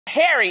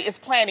Harry is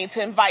planning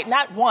to invite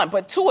not one,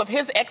 but two of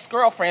his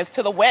ex-girlfriends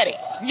to the wedding.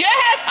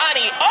 Yes,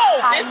 honey.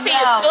 Oh, this tea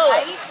is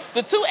good. Right?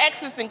 The two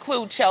exes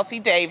include Chelsea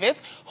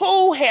Davis,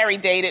 who Harry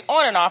dated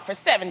on and off for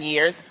 7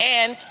 years,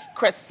 and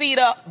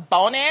Cressida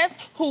Bonas,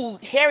 who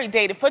Harry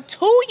dated for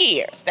 2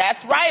 years.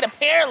 That's right.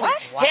 Apparently,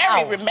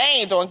 Harry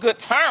remained on good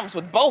terms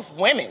with both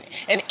women.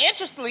 And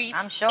interestingly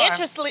enough,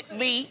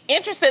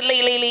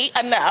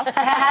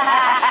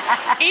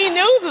 E!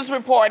 News is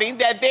reporting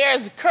that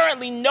there's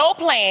currently no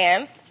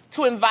plans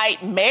to invite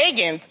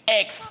Meghan's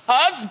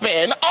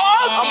ex-husband,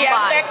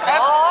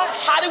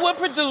 Hollywood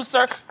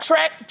producer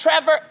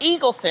Trevor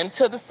Eagleson,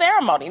 to the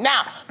ceremony.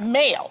 Now,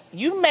 Mel,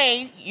 you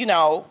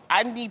know,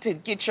 I need to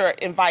get your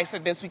advice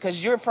on this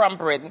because you're from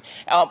Britain.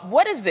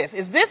 What is this?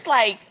 Is this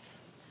like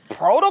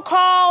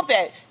protocol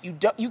that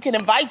you can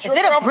invite your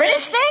girlfriend? Is it a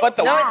British thing? But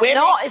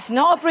it's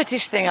not a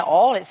British thing at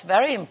all. It's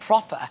very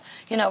improper.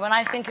 You know, when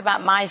I think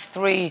about my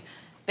 3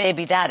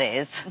 baby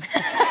daddies...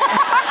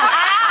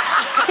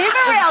 Keep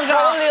it real,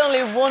 girl. Probably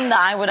only one that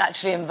I would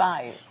actually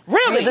invite.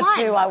 Really? The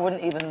other 2, I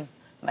wouldn't even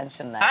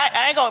mention that.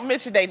 I ain't gonna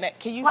mention their name.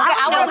 Can you? Well,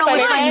 I don't know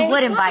which one you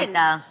would invite,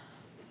 though.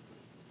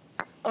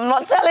 I'm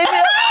not telling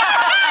you.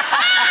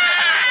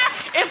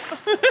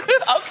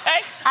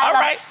 Okay. All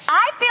right.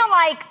 I feel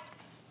like...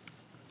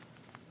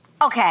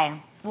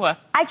 Okay. What?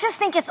 I just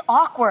think it's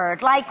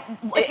awkward. Like,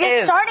 if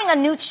you're starting a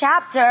new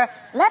chapter,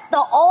 let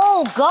the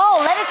old go.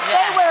 Let it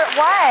stay where it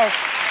was.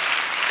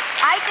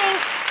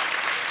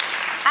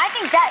 I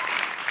think that...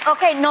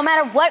 Okay, no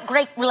matter what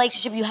great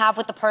relationship you have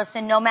with the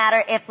person, no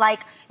matter if, like,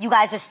 you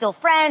guys are still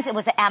friends, it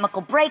was an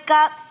amicable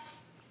breakup,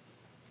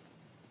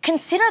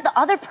 consider the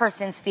other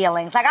person's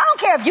feelings. Like, I don't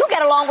care if you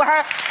get along with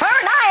her. Her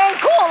and I ain't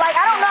cool. Like,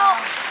 I don't know.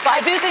 But I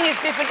do think it's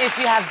different if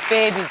you have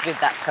babies with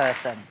that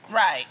person.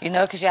 Right. You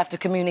know, because you have to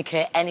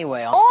communicate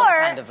anyway on some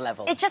kind of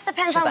level. It just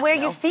depends on where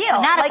you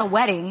feel. Not at the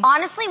wedding.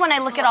 Honestly, when I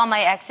look at all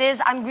my exes,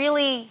 I'm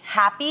really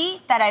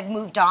happy that I've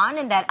moved on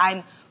and that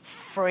I'm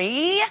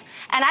free.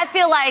 And I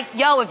feel like,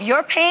 yo, if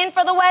you're paying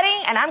for the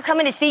wedding and I'm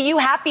coming to see you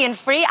happy and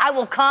free, I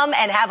will come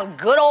and have a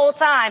good old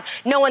time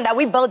knowing that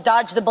we both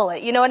dodged the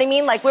bullet. You know what I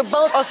mean? Like, we're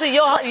both... Oh, so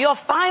you're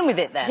fine with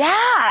it then?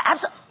 Yeah,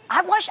 absolutely.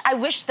 I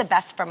wish the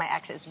best for my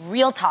exes.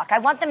 Real talk. I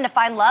want them to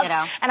find love,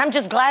 and I'm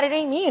just glad it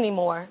ain't me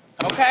anymore.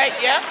 Okay,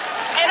 yeah.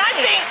 And I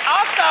think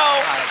also,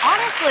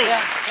 honestly,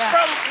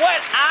 from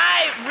what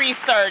I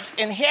researched,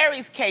 in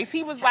Harry's case,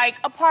 he was like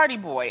a party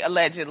boy,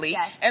 allegedly.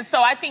 Yes. And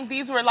so I think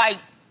these were like,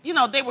 you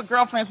know, they were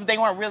girlfriends, but they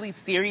weren't really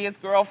serious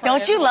girlfriends.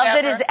 Don't you love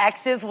that his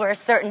exes were a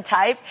certain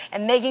type,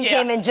 and Meghan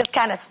came and just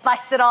kind of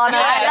spiced it on?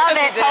 I love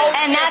it.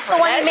 And that's the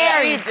one he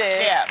married.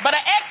 Yeah, but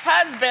an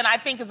ex-husband, I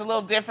think, is a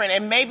little different,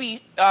 and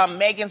maybe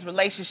Meghan's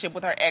relationship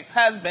with her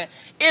ex-husband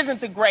isn't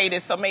the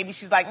greatest, so maybe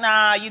she's like,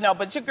 nah, you know,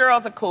 but your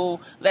girls are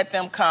cool, let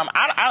them come.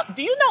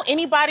 Do you know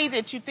anybody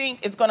that you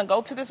think is going to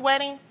go to this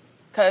wedding?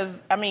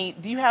 Because, I mean,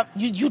 do you have...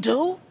 You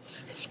do?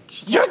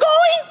 You're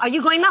going? Are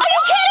you going, Mel? Are you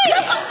kidding?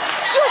 You're so...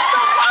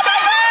 Oh, my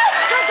God!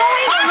 You're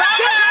going.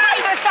 You're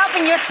putting yourself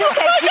in your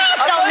suitcase. You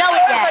just don't know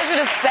it yet. I should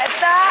have said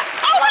that.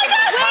 Oh, my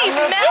God! Wait,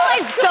 Mel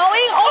is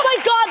going? Oh, my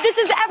God, this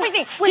is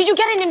everything. Did you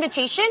get an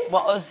invitation?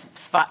 What us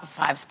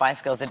 5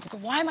 Spice Girls did.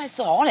 Why am I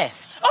so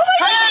honest? Oh, my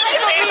God!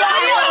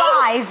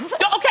 Alive.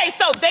 Okay,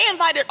 so they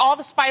invited all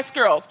the Spice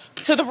Girls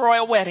to the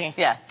royal wedding.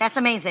 Yes. That's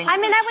amazing. I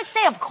mean, I would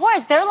say, of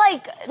course, they're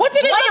like... What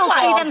did it look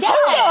like?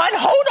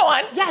 Hold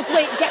on. Yes,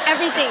 wait, get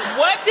everything.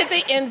 What did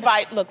the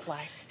invite look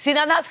like? See,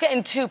 now that's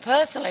getting too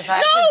personal if I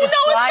No, have to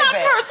describe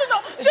it's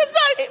not personal. Just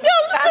like,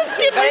 just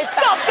give me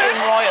something.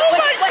 Royal. Oh,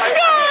 my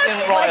God.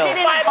 Was it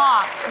in a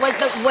box?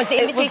 Was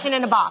the invitation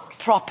in a box?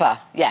 Proper,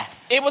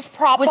 yes. It was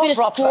proper. Was it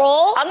a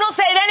scroll? I'm not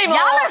saying anymore.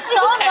 Y'all are so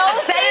I've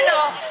said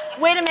enough.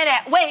 Wait a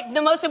minute. Wait,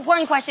 the most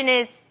important question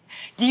is,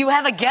 do you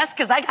have a guest?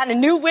 Because I got a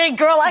new weird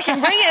girl I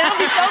can bring in. It'll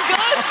be so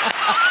good.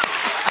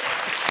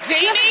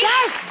 Jeannie?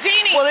 Yes.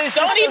 Jeannie,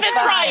 don't even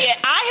try it.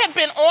 I have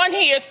been on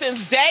here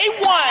since day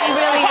one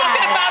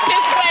talking about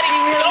this wedding.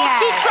 Don't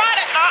you try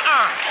to,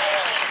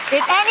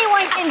 If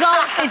anyone can go,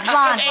 it's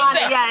Loni.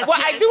 Yes.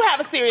 Well, I do have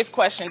a serious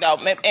question, though,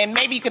 and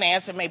maybe you can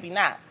answer, maybe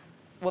not.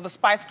 Will the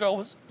Spice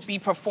Girls be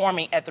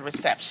performing at the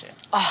reception?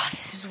 Oh,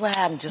 this is where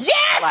I'm just...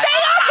 Yes, like... they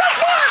are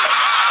performing!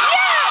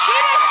 Yes! She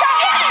didn't say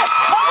yes!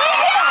 But we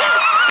did!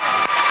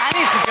 I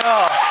need to go.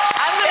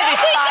 I'm going to be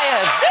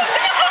fired.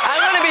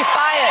 I'm going to be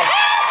fired.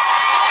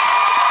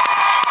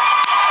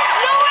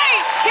 No,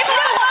 wait! Give me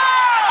the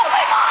world!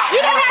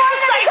 You don't have to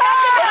say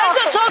nothing. Let's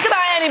not talk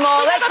about it anymore.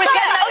 Let's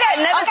pretend that I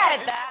never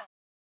said that.